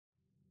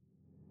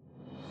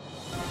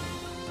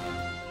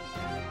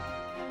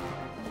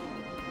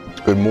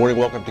Good morning,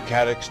 welcome to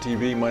CATEX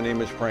TV. My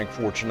name is Frank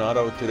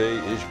Fortunato. Today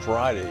is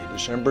Friday,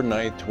 December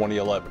 9th,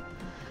 2011.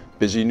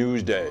 Busy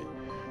news day.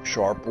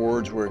 Sharp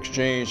words were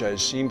exchanged,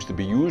 as seems to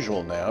be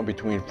usual now,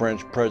 between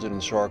French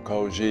President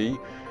Sarkozy,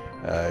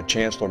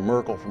 Chancellor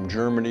Merkel from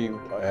Germany,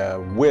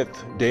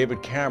 with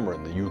David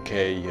Cameron, the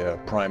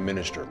UK Prime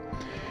Minister.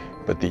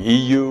 But the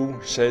EU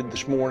said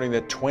this morning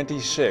that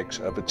 26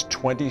 of its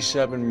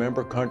 27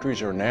 member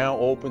countries are now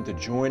open to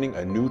joining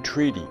a new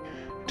treaty,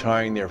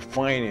 tying their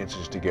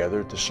finances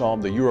together to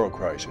solve the euro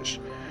crisis.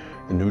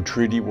 The new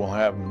treaty will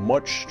have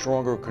much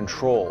stronger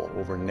control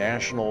over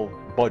national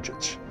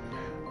budgets.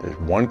 There's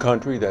one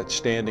country that's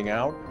standing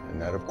out,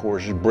 and that, of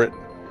course, is Britain.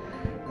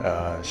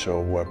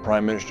 So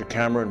Prime Minister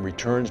Cameron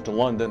returns to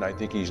London. I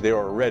think he's there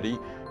already.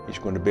 He's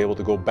going to be able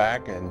to go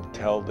back and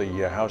tell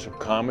the House of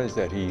Commons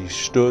that he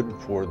stood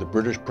for the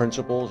British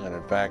principles, and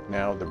in fact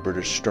now the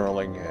British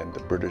sterling and the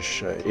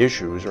British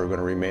issues are going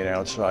to remain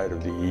outside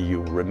of the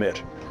EU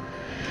remit.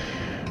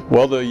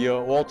 Well, the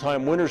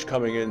all-time winners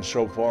coming in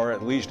so far,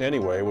 at least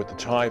anyway, with the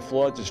Thai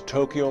floods is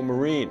Tokio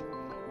Marine.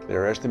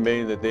 They're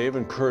estimating that they've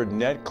incurred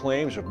net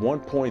claims of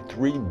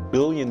 $1.3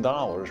 billion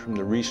from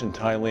the recent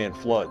Thailand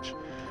floods.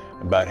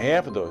 About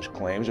half of those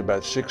claims,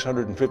 about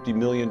 $650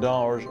 million,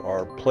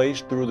 are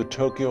placed through the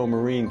Tokio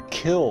Marine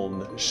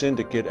Kiln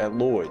syndicate at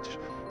Lloyd's.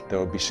 That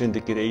would be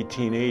Syndicate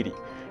 1880.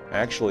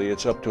 Actually,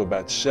 it's up to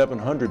about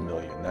 $700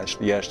 million. That's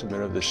the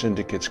estimate of the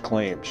syndicate's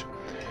claims.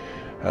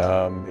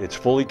 It's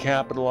fully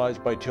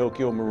capitalized by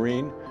Tokio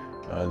Marine.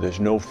 There's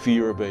no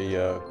fear of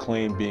a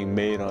claim being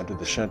made onto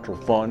the central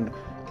fund,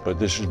 but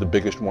this is the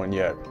biggest one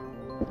yet.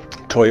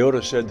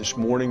 Toyota said this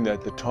morning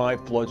that the Thai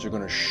floods are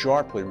going to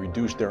sharply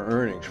reduce their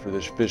earnings for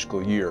this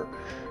fiscal year.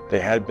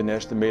 They had been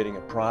estimating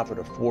a profit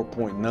of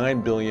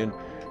 $4.9 billion.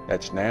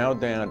 That's now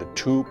down to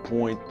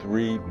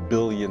 $2.3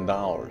 billion.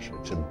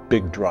 It's a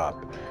big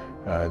drop.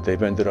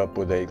 They've ended up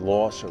with a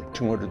loss of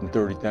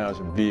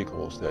 230,000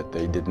 vehicles that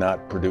they did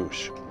not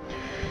produce.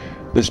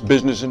 This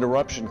business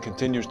interruption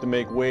continues to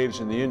make waves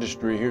in the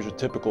industry. Here's a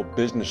typical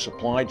business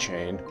supply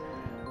chain.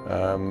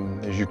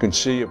 As you can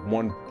see, if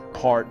one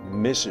part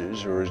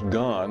misses or is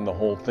gone, the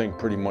whole thing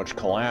pretty much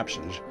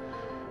collapses.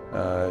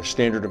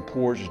 Standard &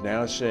 Poor's is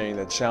now saying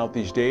that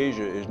Southeast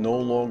Asia is no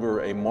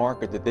longer a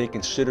market that they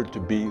consider to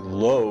be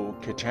low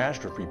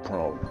catastrophe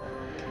prone.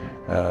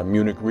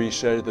 Munich Re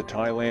says the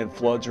Thailand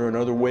floods are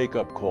another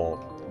wake-up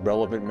call.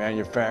 Relevant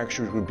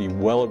manufacturers would be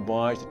well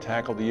advised to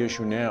tackle the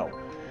issue now.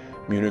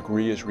 Munich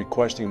Re is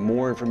requesting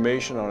more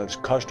information on its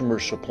customer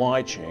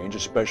supply chains,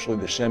 especially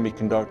the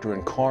semiconductor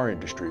and car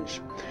industries.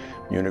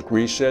 Munich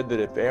Re said that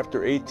if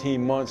after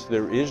 18 months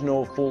there is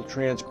no full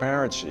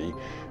transparency,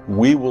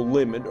 we will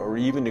limit or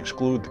even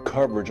exclude the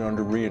coverage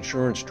under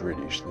reinsurance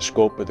treaties. The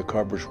scope of the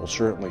coverage will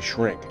certainly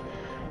shrink.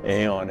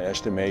 Aon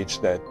estimates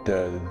that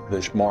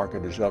this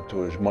market is up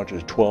to as much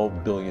as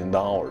 $12 billion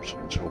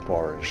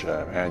insofar as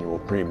annual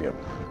premium.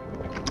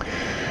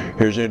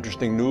 Here's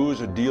interesting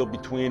news. A deal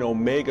between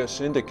Omega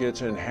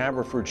Syndicates and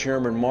Haverford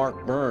Chairman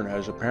Mark Byrne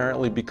has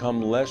apparently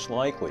become less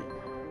likely.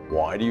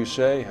 Why, do you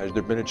say? Has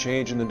there been a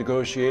change in the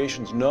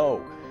negotiations?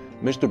 No.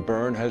 Mr.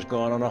 Byrne has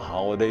gone on a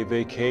holiday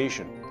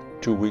vacation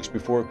 2 weeks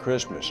before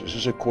Christmas. This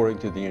is according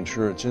to the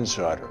Insurance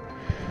Insider.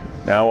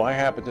 Now, I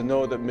happen to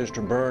know that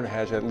Mr. Byrne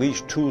has at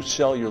least 2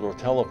 cellular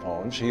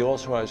telephones. He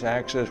also has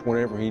access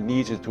whenever he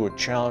needs it to a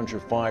Challenger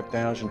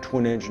 5000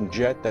 twin-engine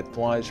jet that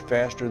flies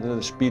faster than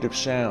the speed of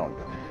sound.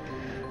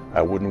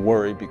 I wouldn't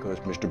worry because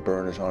Mr.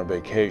 Byrne is on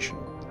vacation.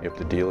 If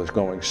the deal is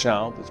going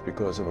south, it's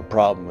because of a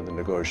problem in the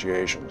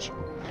negotiations.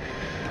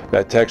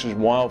 That Texas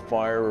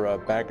wildfire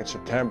back in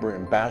September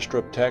in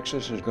Bastrop,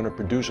 Texas, is going to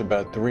produce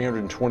about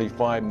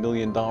 $325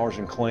 million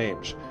in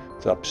claims.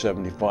 It's up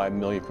 $75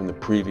 million from the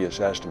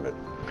previous estimate.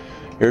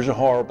 Here's a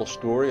horrible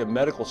story. A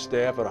medical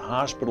staff at a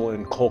hospital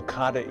in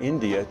Kolkata,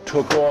 India,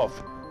 took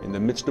off in the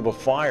midst of a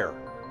fire.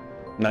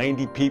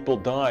 90 people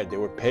died. They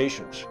were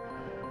patients.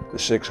 The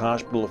 6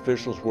 hospital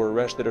officials were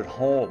arrested at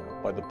home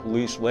by the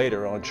police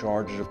later on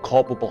charges of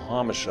culpable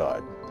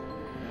homicide.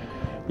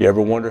 You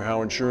ever wonder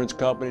how insurance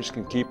companies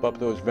can keep up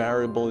those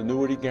variable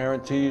annuity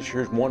guarantees?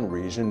 Here's one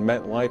reason.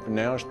 MetLife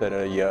announced that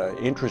a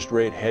interest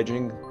rate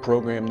hedging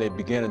program they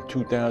began in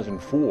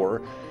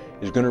 2004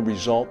 is going to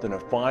result in a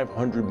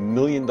 $500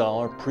 million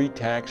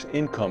pre-tax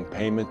income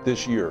payment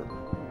this year.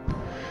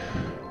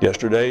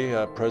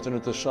 Yesterday,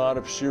 President Assad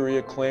of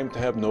Syria claimed to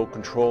have no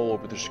control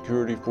over the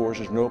security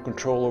forces, no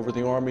control over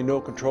the army, no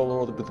control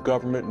over the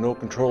government, no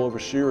control over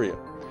Syria.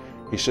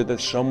 He said that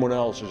someone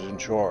else is in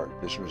charge.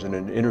 This was in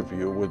an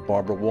interview with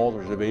Barbara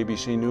Walters of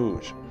ABC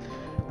News.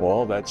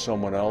 Well, that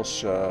someone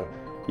else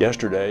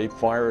yesterday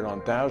fired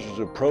on thousands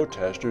of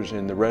protesters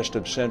in the rest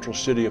of central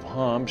city of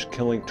Homs,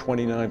 killing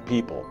 29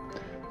 people.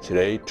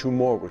 Today, 2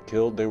 more were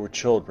killed. They were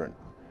children.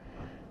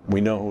 We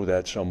know who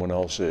that someone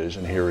else is,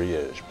 and here he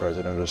is,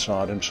 President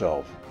Assad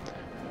himself.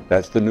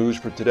 That's the news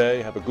for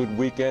today. Have a good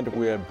weekend. If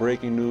we have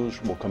breaking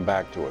news, we'll come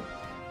back to it.